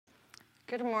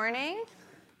Good morning.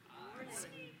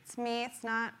 It's me. It's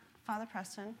not Father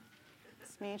Preston.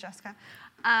 It's me, Jessica.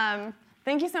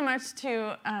 Thank you so much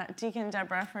to Deacon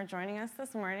Deborah for joining us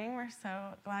this morning. We're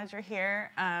so glad you're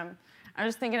here. I was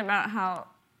just thinking about how,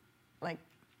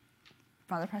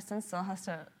 Father Preston still has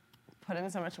to put in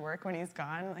so much work when he's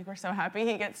gone. We're so happy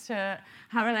he gets to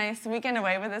have a nice weekend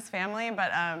away with his family.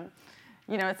 But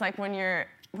it's like when you're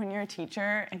a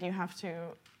teacher and you have to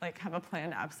have a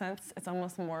planned absence, it's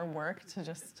almost more work to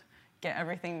just get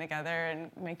everything together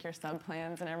and make your sub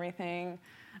plans and everything.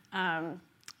 And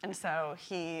so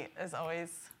he is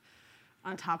always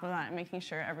on top of that and making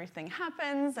sure everything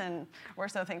happens, and we're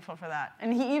so thankful for that.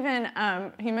 And he even,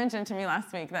 he mentioned to me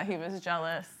last week that he was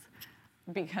jealous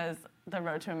because the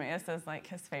Road to Emmaus is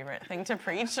his favorite thing to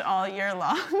preach all year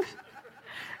long.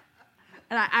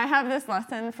 And I have this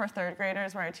lesson for third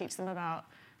graders where I teach them about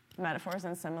metaphors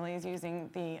and similes using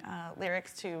the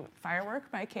lyrics to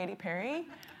Firework by Katy Perry.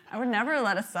 I would never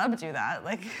let a sub do that.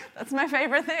 That's my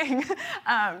favorite thing.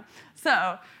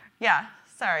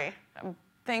 Sorry.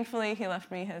 Thankfully, he left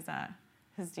me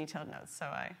his detailed notes, so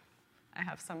I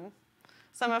have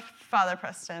some of Father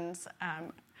Preston's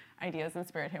ideas and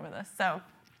spirit here with us. So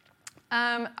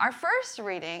our first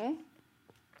reading,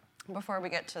 before we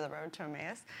get to the Road to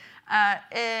Emmaus,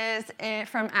 is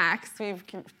from Acts. We've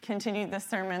continued the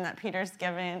sermon that Peter's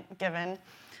given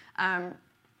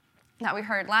that we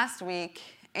heard last week.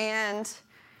 And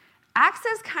Acts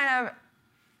is kind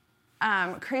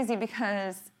of crazy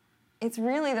because it's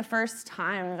really the first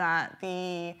time that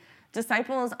the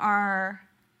disciples are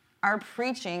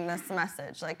preaching this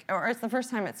message, or it's the first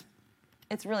time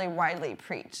it's really widely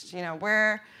preached.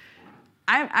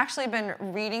 I've actually been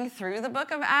reading through the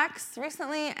book of Acts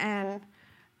recently, and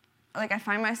I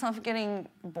find myself getting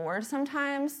bored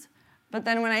sometimes. But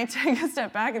then when I take a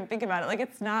step back and think about it,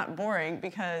 it's not boring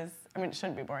because, it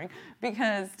shouldn't be boring,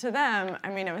 because to them,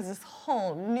 it was this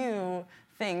whole new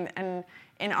thing. And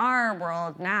in our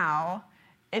world now,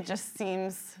 it just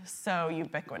seems so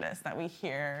ubiquitous that we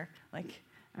hear,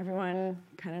 everyone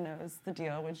kind of knows the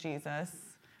deal with Jesus.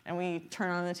 And we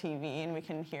turn on the TV and we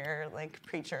can hear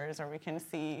preachers, or we can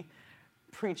see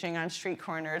preaching on street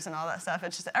corners and all that stuff.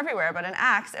 It's just everywhere. But in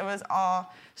Acts, it was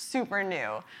all super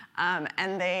new.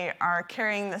 And they are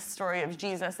carrying this story of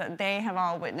Jesus that they have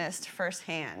all witnessed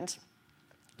firsthand,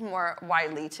 more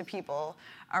widely to people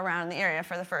around the area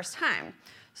for the first time.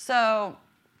 So,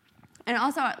 and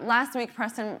also last week,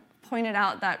 Preston pointed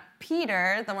out that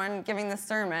Peter, the one giving the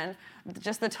sermon,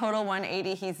 just the total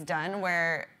 180 he's done,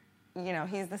 where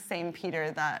he's the same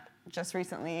Peter that just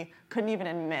recently couldn't even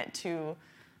admit to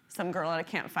some girl at a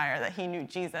campfire that he knew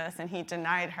Jesus, and he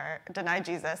denied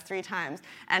Jesus 3 times.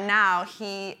 And now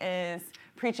he is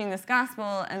preaching this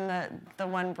gospel, and the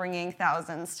one bringing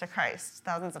thousands to Christ,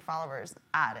 thousands of followers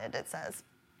added, it says.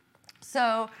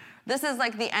 So this is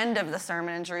the end of the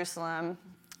sermon in Jerusalem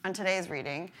on today's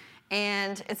reading.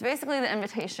 And it's basically the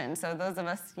invitation. So those of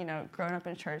us, growing up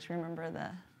in church, remember the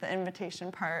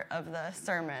invitation part of the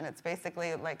sermon. It's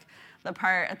basically the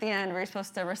part at the end where you're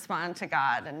supposed to respond to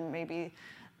God, and maybe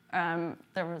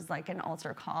there was an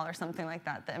altar call or something like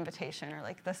that, the invitation, or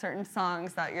the certain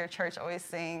songs that your church always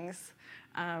sings.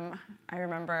 I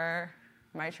remember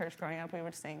my church growing up, we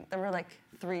would sing, there were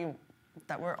 3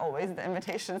 that were always the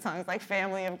invitation songs,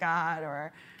 Family of God,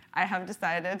 or I have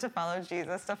decided to follow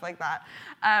Jesus, stuff like that.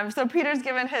 So Peter's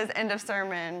given his end of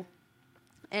sermon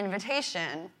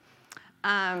invitation.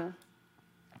 And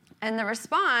the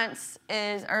response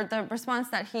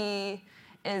that he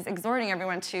is exhorting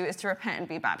everyone to is to repent and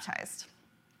be baptized.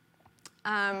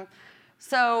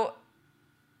 So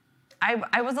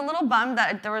I was a little bummed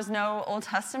that there was no Old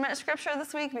Testament scripture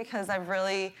this week, because I've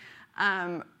really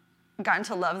gotten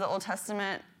to love the Old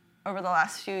Testament over the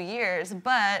last few years.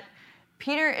 But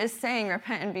Peter is saying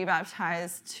repent and be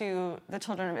baptized to the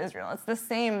children of Israel. It's the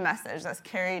same message that's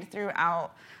carried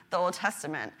throughout the Old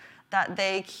Testament, that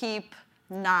they keep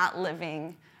not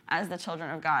living as the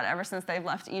children of God. Ever since they've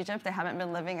left Egypt, they haven't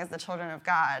been living as the children of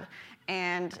God.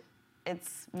 And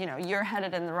it's, you're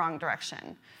headed in the wrong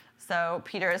direction. So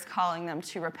Peter is calling them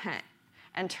to repent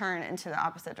and turn into the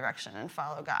opposite direction and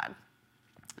follow God.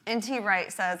 N.T.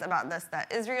 Wright says about this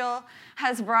that Israel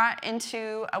has brought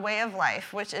into a way of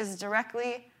life which is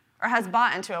has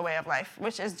bought into a way of life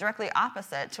which is directly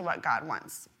opposite to what God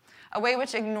wants. A way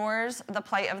which ignores the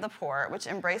plight of the poor, which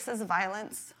embraces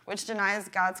violence, which denies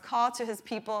God's call to his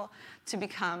people to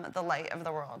become the light of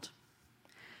the world.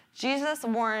 Jesus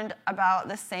warned about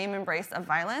the same embrace of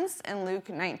violence in Luke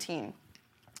 19.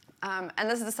 And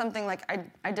this is something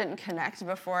I didn't connect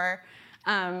before,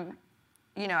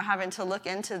 having to look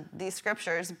into these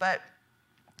scriptures. But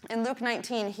in Luke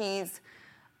 19, he's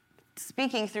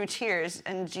speaking through tears,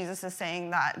 and Jesus is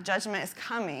saying that judgment is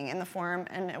coming in the form,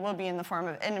 and it will be in the form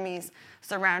of enemies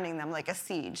surrounding them like a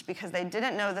siege, because they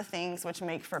didn't know the things which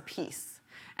make for peace.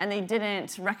 And they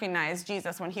didn't recognize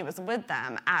Jesus when he was with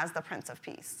them as the Prince of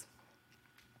Peace.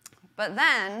 But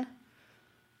then,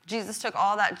 Jesus took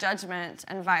all that judgment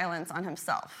and violence on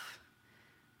himself.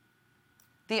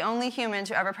 The only human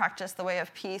to ever practice the way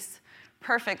of peace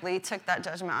perfectly took that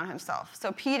judgment on himself.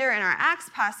 So Peter, in our Acts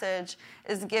passage,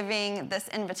 is giving this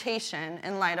invitation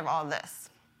in light of all this.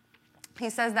 He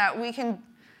says that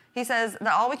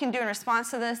all we can do in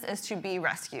response to this is to be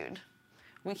rescued.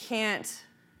 We can't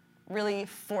really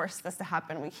force this to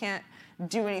happen. We can't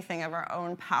do anything of our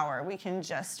own power. We can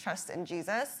just trust in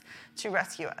Jesus to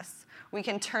rescue us. We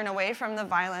can turn away from the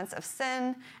violence of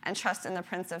sin and trust in the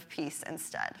Prince of Peace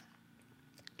instead,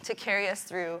 to carry us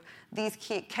through these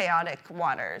chaotic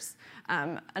waters.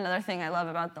 Another thing I love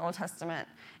about the Old Testament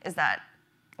is that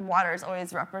waters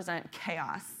always represent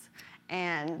chaos.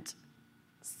 And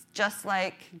just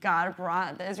like God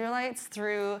brought the Israelites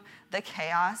through the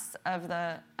chaos of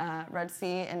the Red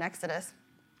Sea in Exodus,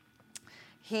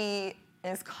 he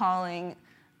is calling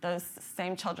those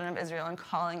same children of Israel and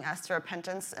calling us to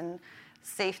repentance and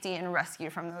safety and rescue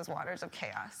from those waters of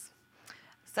chaos.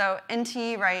 So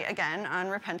N.T. Wright, again, on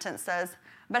repentance says,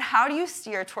 but how do you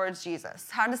steer towards Jesus?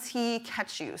 How does he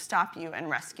catch you, stop you, and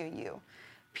rescue you?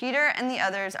 Peter and the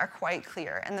others are quite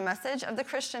clear, and the message of the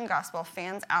Christian gospel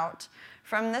fans out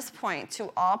from this point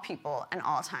to all people and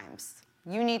all times.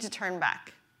 You need to turn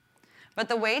back. But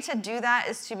the way to do that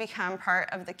is to become part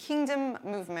of the kingdom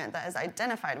movement that is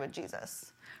identified with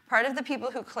Jesus, part of the people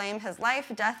who claim his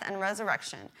life, death, and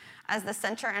resurrection as the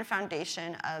center and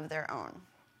foundation of their own.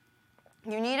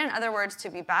 You need, in other words, to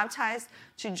be baptized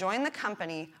to join the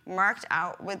company marked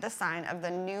out with the sign of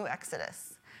the new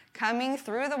Exodus, coming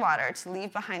through the water to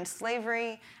leave behind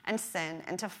slavery and sin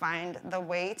and to find the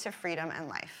way to freedom and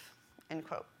life, end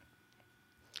quote.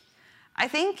 I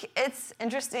think it's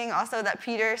interesting also that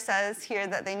Peter says here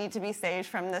that they need to be saved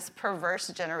from this perverse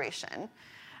generation.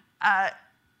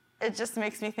 It just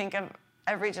makes me think of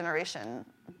every generation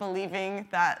believing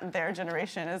that their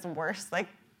generation is worse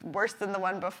than the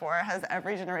one before. Has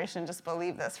every generation just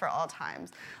believed this for all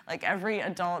times? Like every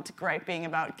adult griping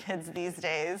about kids these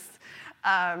days.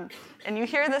 And you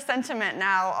hear the sentiment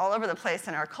now all over the place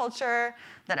in our culture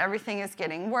that everything is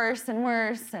getting worse and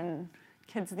worse, and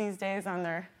kids these days on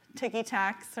their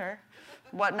ticky-tacks or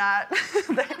whatnot,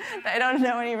 they don't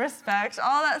know any respect,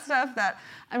 all that stuff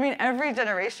every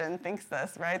generation thinks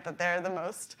this, right? That they're the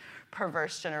most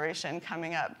perverse generation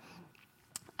coming up.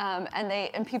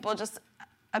 And people just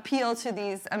appeal to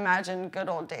these imagined good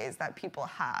old days that people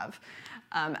have,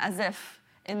 as if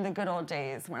in the good old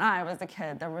days when I was a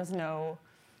kid, there was no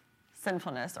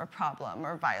sinfulness or problem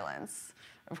or violence.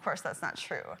 Of course, that's not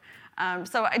true.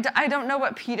 So I don't know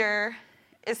what Peter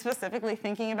is specifically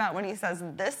thinking about when he says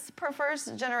this perverse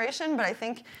generation, but I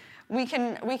think we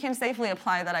can safely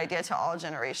apply that idea to all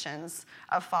generations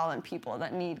of fallen people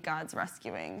that need God's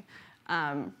rescuing.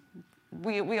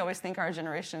 We always think our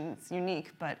generation's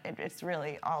unique, but it's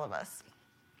really all of us.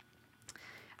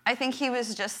 I think he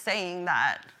was just saying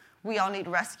that we all need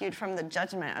rescued from the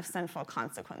judgment of sinful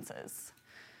consequences.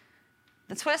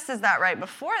 The twist is that right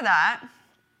before that,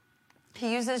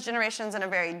 he uses generations in a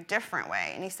very different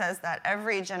way, and he says that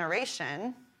every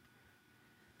generation,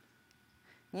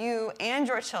 you and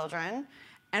your children,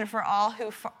 and for all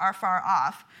who are far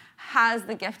off, has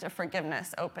the gift of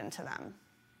forgiveness open to them.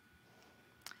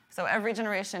 So every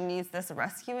generation needs this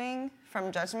rescuing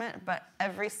from judgment, but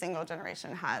every single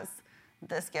generation has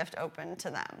this gift open to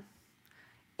them,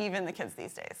 even the kids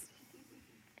these days.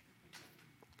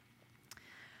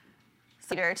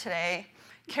 Peter today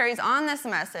carries on this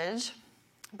message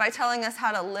by telling us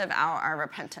how to live out our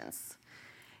repentance.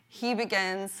 He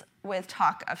begins with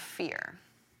talk of fear.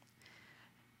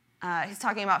 He's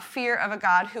talking about fear of a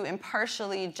God who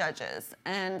impartially judges.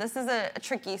 And this is a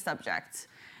tricky subject.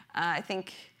 I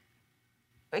think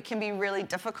it can be really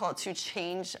difficult to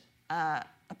change a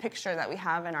picture that we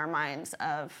have in our minds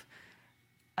of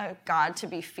a God to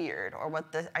be feared, or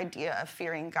what the idea of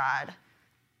fearing God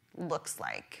looks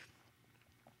like.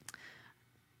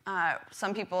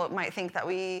 Some people might think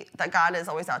that God is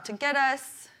always out to get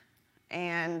us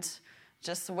and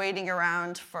just waiting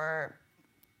around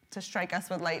to strike us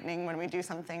with lightning when we do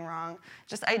something wrong.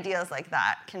 Just ideas like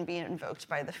that can be invoked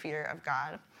by the fear of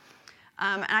God.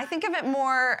 And I think of it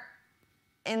more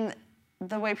in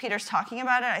the way Peter's talking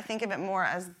about it. I think of it more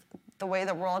as the way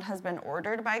the world has been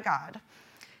ordered by God.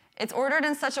 It's ordered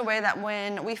in such a way that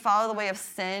when we follow the way of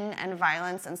sin and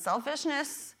violence and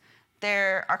selfishness,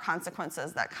 there are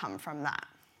consequences that come from that.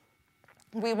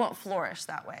 we won't flourish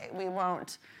that way. We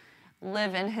won't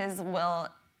live in his will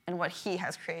and what he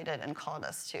has created and called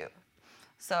us to.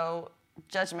 So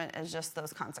judgment is just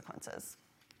those consequences.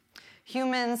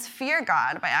 Humans fear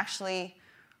God by actually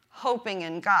hoping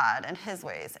in God and his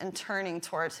ways and turning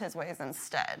towards his ways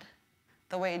instead,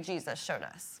 the way Jesus showed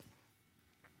us.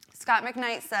 Scott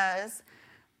McKnight says,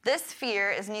 "This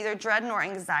fear is neither dread nor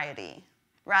anxiety.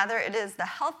 Rather, it is the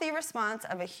healthy response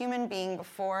of a human being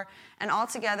before an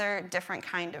altogether different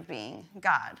kind of being,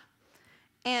 God,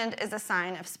 and is a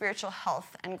sign of spiritual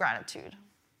health and gratitude."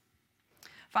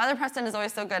 Father Preston is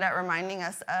always so good at reminding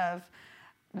us of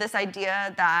this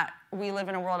idea that we live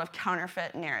in a world of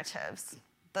counterfeit narratives.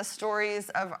 The stories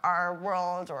of our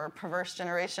world, or perverse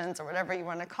generations, or whatever you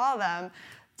want to call them,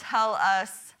 tell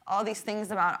us all these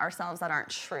things about ourselves that aren't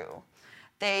true.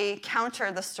 They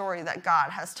counter the story that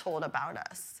God has told about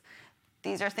us.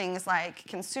 These are things like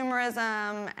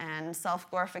consumerism and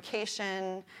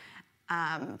self-glorification,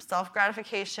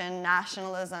 self-gratification,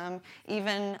 nationalism,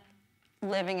 even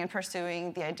living and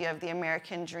pursuing the idea of the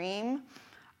American dream,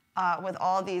 with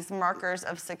all these markers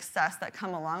of success that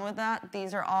come along with that.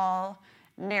 These are all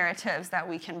narratives that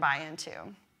we can buy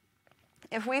into.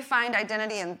 If we find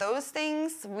identity in those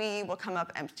things, we will come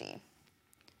up empty.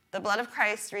 The blood of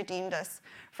Christ redeemed us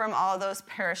from all those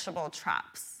perishable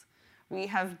traps. We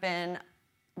have been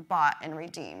bought and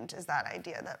redeemed, is that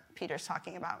idea that Peter's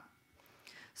talking about.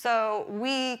 So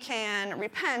we can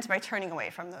repent by turning away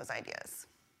from those ideas.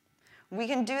 We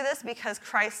can do this because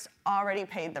Christ already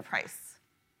paid the price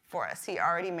for us. He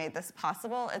already made this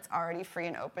possible. It's already free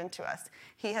and open to us.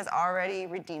 He has already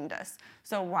redeemed us.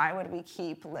 So why would we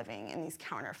keep living in these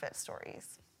counterfeit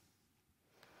stories?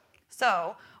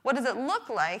 So what does it look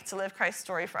like to live Christ's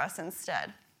story for us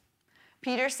instead?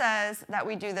 Peter says that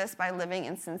we do this by living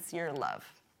in sincere love.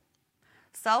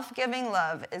 Self-giving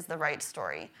love is the right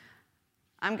story.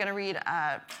 I'm going to read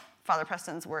Father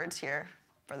Preston's words here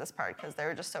for this part because they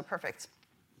were just so perfect.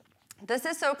 "This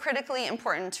is so critically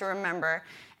important to remember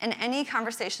in any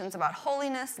conversations about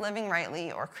holiness, living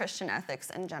rightly, or Christian ethics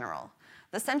in general.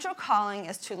 The central calling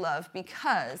is to love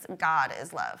because God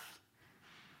is love.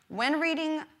 When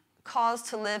reading calls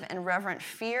to live in reverent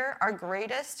fear, our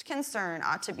greatest concern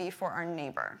ought to be for our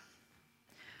neighbor.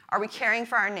 Are we caring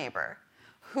for our neighbor?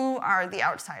 Who are the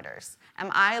outsiders?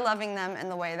 Am I loving them in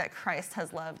the way that Christ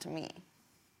has loved me?"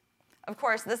 Of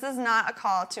course, this is not a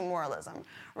call to moralism.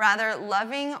 Rather,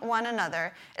 loving one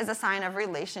another is a sign of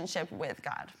relationship with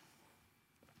God.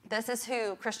 This is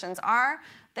who Christians are.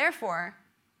 Therefore,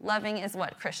 loving is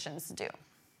what Christians do.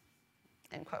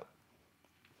 End quote.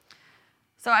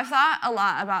 So I've thought a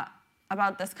lot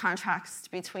about this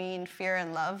contrast between fear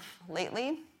and love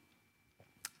lately.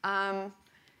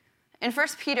 In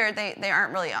 1 Peter, they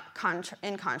aren't really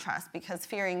in contrast because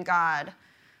fearing God,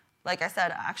 like I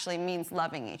said, actually means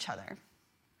loving each other.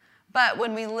 But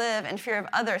when we live in fear of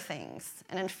other things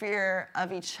and in fear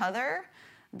of each other,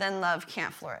 then love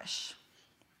can't flourish.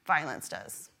 Violence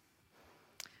does.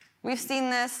 We've seen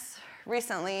this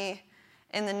recently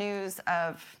in the news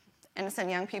of innocent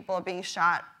young people being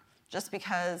shot just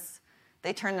because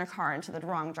they turned their car into the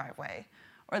wrong driveway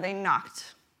or they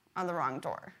knocked on the wrong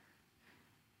door.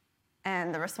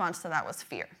 And the response to that was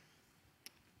fear.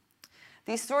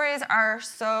 These stories are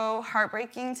so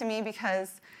heartbreaking to me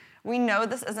because we know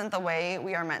this isn't the way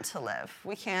we are meant to live.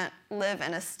 We can't live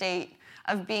in a state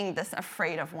of being this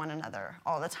afraid of one another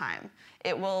all the time.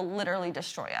 It will literally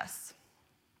destroy us.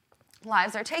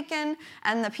 Lives are taken,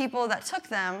 and the people that took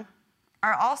them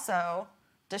are also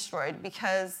destroyed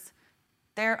because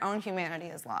their own humanity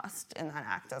is lost in that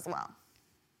act as well.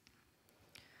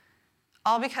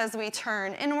 All because we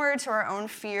turn inward to our own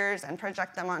fears and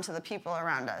project them onto the people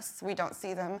around us. We don't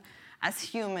see them as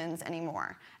humans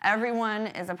anymore. Everyone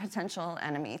is a potential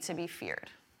enemy to be feared.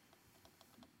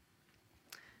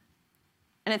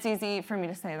 And it's easy for me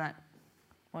to say that,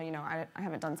 well, I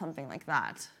haven't done something like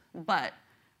that. But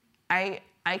I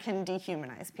can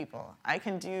dehumanize people. I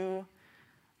can do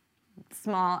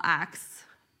small acts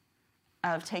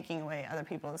of taking away other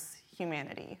people's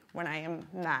humanity when I am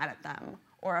mad at them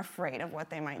or afraid of what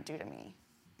they might do to me.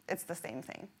 It's the same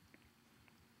thing.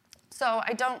 So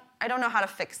I don't know how to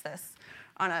fix this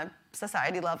on a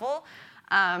society level.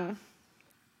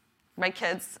 My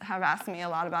kids have asked me a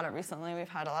lot about it recently. We've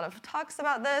had a lot of talks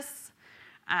about this.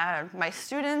 My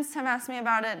students have asked me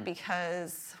about it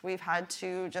because we've had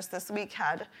to, just this week,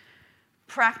 had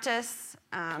practice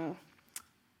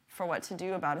for what to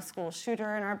do about a school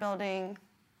shooter in our building.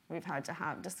 We've had to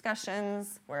have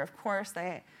discussions where, of course,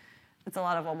 it's a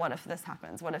lot of, well, what if this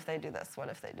happens? What if they do this? What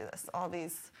if they do this? All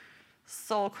these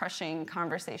soul-crushing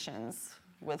conversations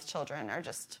with children are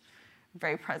just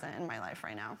very present in my life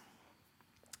right now.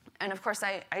 And of course,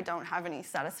 I don't have any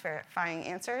satisfying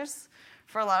answers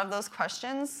for a lot of those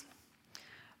questions,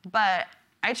 but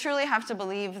I truly have to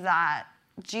believe that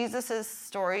Jesus'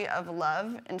 story of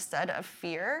love instead of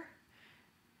fear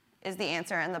is the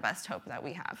answer and the best hope that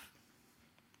we have.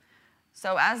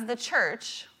 So as the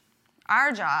church,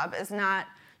 our job is not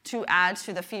to add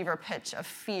to the fever pitch of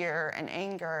fear and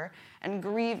anger and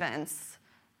grievance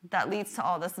that leads to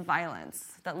all this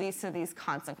violence, that leads to these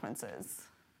consequences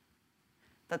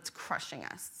that's crushing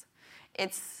us.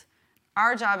 It's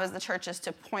our job as the church is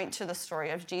to point to the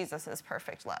story of Jesus'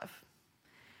 perfect love.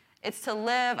 It's to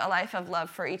live a life of love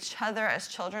for each other as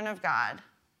children of God,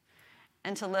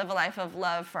 and to live a life of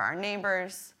love for our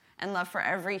neighbors and love for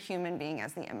every human being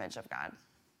as the image of God.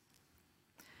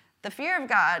 The fear of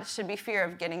God should be fear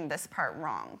of getting this part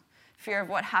wrong, fear of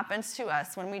what happens to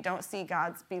us when we don't see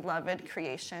God's beloved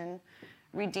creation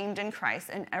redeemed in Christ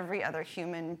and every other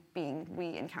human being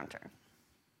we encounter.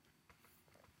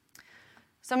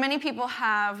 So many people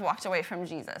have walked away from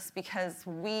Jesus because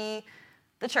we,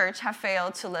 the church, have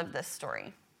failed to live this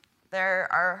story.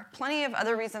 There are plenty of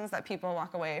other reasons that people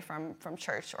walk away from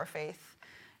church or faith,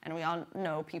 and we all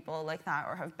know people like that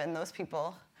or have been those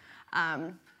people.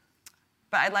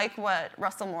 But I like what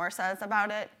Russell Moore says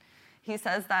about it. He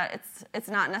says that it's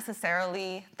not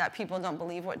necessarily that people don't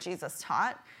believe what Jesus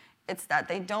taught, it's that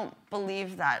they don't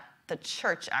believe that the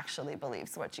church actually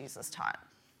believes what Jesus taught.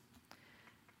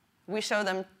 We show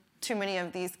them too many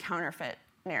of these counterfeit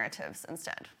narratives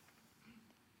instead.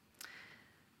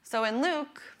 So in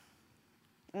Luke,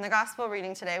 in the gospel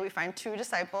reading today, we find two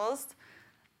disciples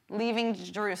leaving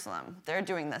Jerusalem. They're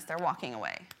doing this, they're walking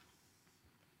away.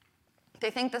 They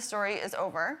think the story is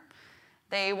over.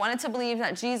 They wanted to believe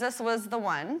that Jesus was the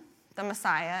one, the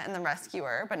Messiah and the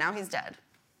rescuer, but now he's dead.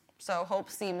 So hope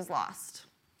seems lost.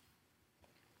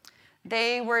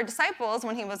 They were disciples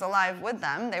when he was alive with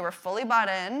them. They were fully bought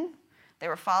in. They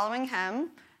were following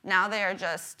him. Now they are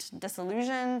just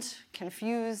disillusioned,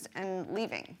 confused, and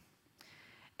leaving.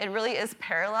 It really is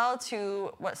parallel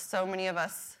to what so many of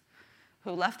us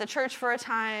who left the church for a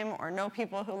time or know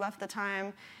people who left the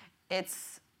time,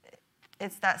 it's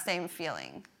that same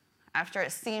feeling after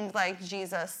it seemed like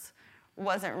Jesus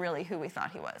wasn't really who we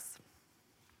thought he was.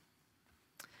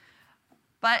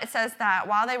 But it says that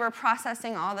while they were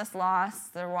processing all this loss,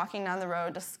 they're walking down the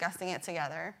road discussing it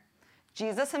together,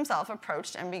 Jesus himself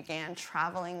approached and began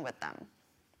traveling with them.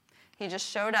 He just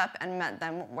showed up and met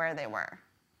them where they were.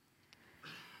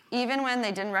 Even when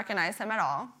they didn't recognize him at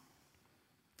all,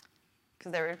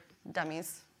 because they were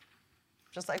dummies,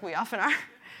 just like we often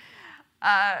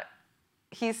are,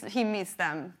 he meets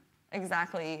them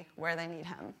exactly where they need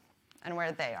him and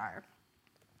where they are.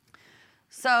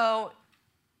 So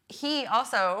he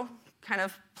also kind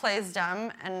of plays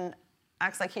dumb and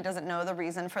acts like he doesn't know the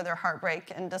reason for their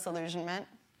heartbreak and disillusionment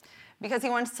because he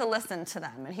wants to listen to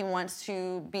them and he wants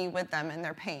to be with them in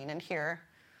their pain and hear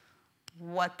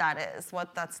what that is,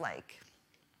 what that's like.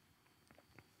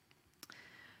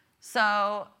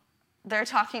 So they're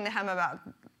talking to him about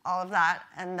all of that,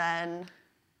 and then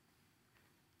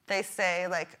they say,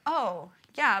 like, oh,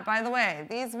 yeah, by the way,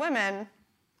 these women,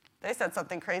 they said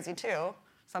something crazy too,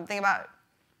 something about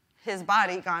his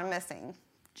body gone missing.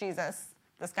 Jesus,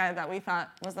 this guy that we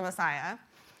thought was the Messiah,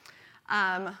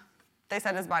 they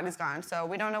said his body's gone, so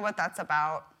we don't know what that's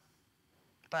about,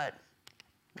 but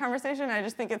conversation, I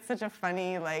just think it's such a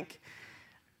funny, like,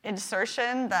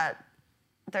 insertion that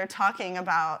they're talking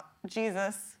about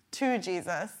Jesus to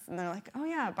Jesus, and they're like, oh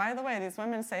yeah, by the way, these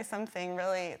women say something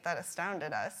really that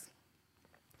astounded us.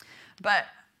 But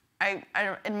I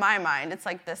in my mind, it's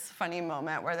like this funny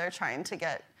moment where they're trying to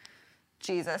get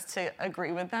Jesus to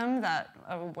agree with them that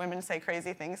women say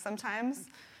crazy things sometimes,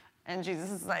 and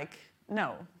Jesus is like,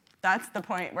 no. That's the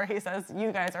point where he says,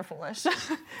 you guys are foolish.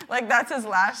 Like, that's his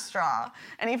last straw.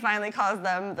 And he finally calls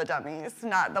them the dummies,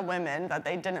 not the women that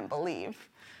they didn't believe.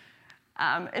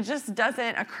 It just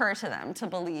doesn't occur to them to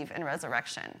believe in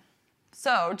resurrection.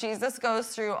 So Jesus goes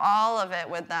through all of it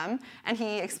with them, and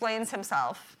he explains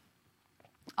himself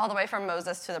all the way from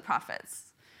Moses to the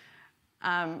prophets.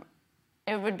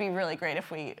 It would be really great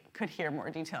if we could hear more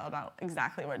detail about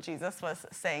exactly what Jesus was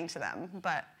saying to them,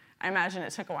 but I imagine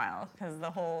it took a while because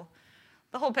the whole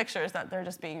picture is that they're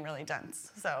just being really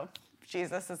dense. So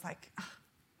Jesus is like, oh,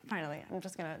 finally, I'm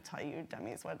just going to tell you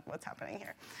dummies what's happening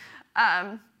here.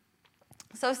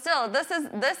 So still, this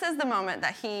is the moment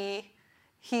that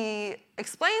he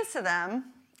explains to them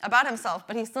about himself,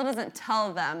 but he still doesn't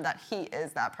tell them that he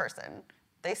is that person.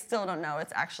 They still don't know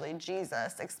it's actually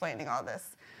Jesus explaining all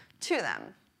this to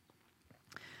them.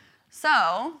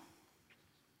 So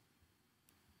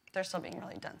They're still being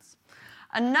really dense.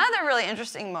 Another really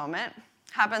interesting moment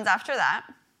happens after that.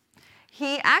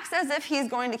 He acts as if he's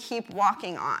going to keep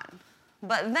walking on,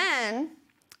 but then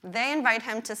they invite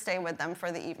him to stay with them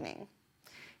for the evening.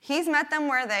 He's met them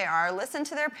where they are, listened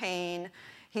to their pain.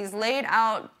 He's laid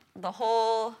out the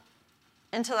whole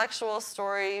intellectual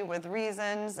story with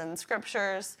reasons and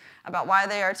scriptures about why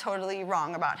they are totally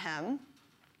wrong about him.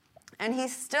 And he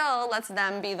still lets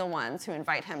them be the ones who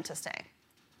invite him to stay.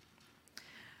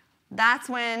 That's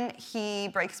when he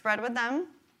breaks bread with them,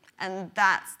 and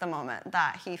that's the moment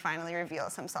that he finally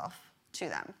reveals himself to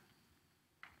them.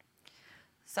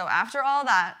 So after all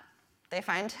that, they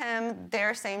find him,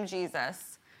 their same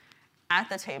Jesus, at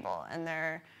the table, and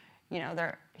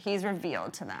he's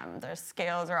revealed to them. Their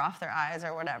scales are off their eyes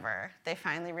or whatever. They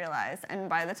finally realize, and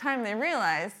by the time they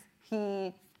realize,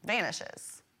 he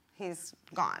vanishes. He's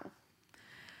gone.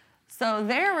 So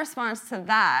their response to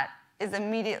that is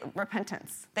immediate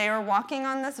repentance. They were walking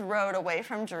on this road away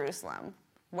from Jerusalem,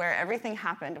 where everything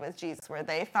happened with Jesus, where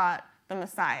they thought the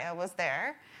Messiah was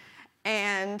there.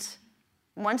 And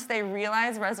once they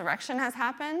realize resurrection has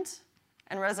happened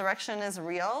and resurrection is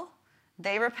real,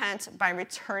 they repent by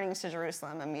returning to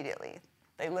Jerusalem immediately.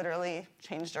 They literally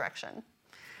change direction.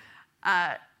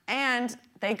 And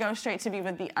they go straight to be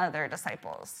with the other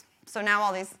disciples. So now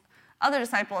all these other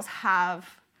disciples have,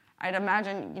 I'd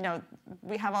imagine,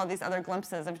 we have all these other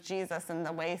glimpses of Jesus and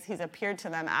the ways he's appeared to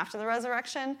them after the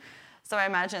resurrection. So I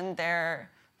imagine they're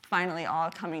finally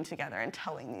all coming together and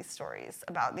telling these stories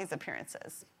about these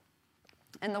appearances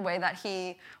and the way that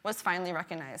he was finally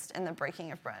recognized in the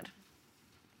breaking of bread.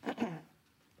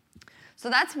 So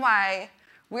that's why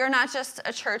we're not just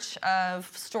a church of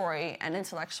story and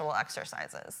intellectual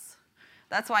exercises.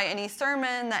 That's why any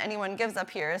sermon that anyone gives up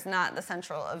here is not the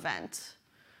central event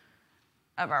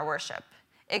of our worship.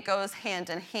 It goes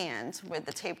hand in hand with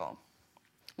the table.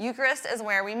 Eucharist is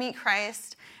where we meet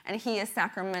Christ, and he is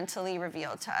sacramentally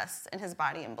revealed to us in his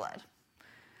body and blood.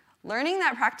 Learning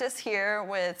that practice here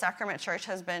with Sacrament Church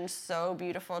has been so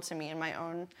beautiful to me in my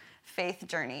own faith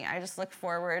journey. I just look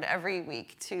forward every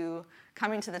week to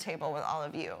coming to the table with all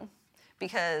of you,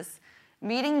 because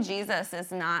meeting Jesus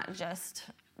is not just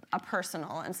a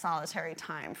personal and solitary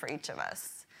time for each of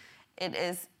us. It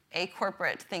is a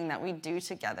corporate thing that we do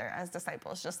together as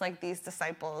disciples, just like these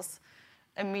disciples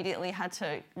immediately had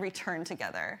to return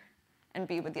together and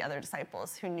be with the other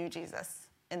disciples who knew Jesus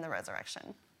in the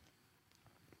resurrection.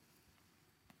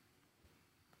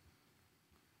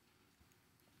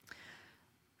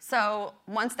 So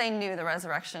once they knew the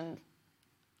resurrection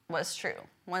was true,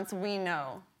 once we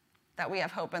know that we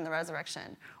have hope in the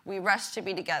resurrection, we rush to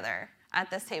be together at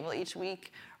this table each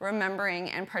week, remembering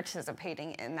and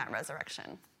participating in that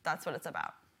resurrection. That's what it's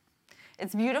about.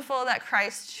 It's beautiful that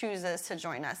Christ chooses to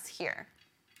join us here.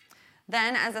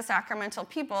 Then, as a sacramental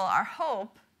people, our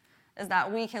hope is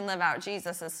that we can live out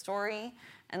Jesus' story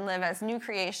and live as new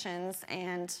creations,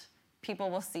 and people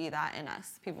will see that in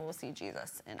us. People will see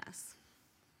Jesus in us.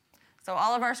 So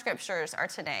all of our scriptures are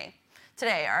today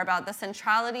are about the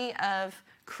centrality of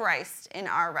Christ in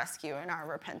our rescue and our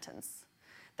repentance.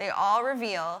 They all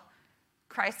reveal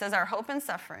Christ as our hope in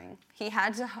suffering. He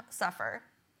had to suffer,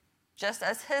 just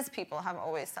as his people have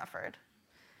always suffered.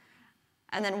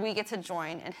 And then we get to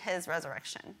join in his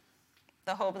resurrection,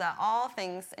 the hope that all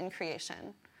things in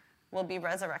creation will be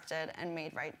resurrected and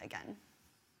made right again.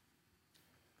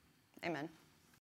 Amen.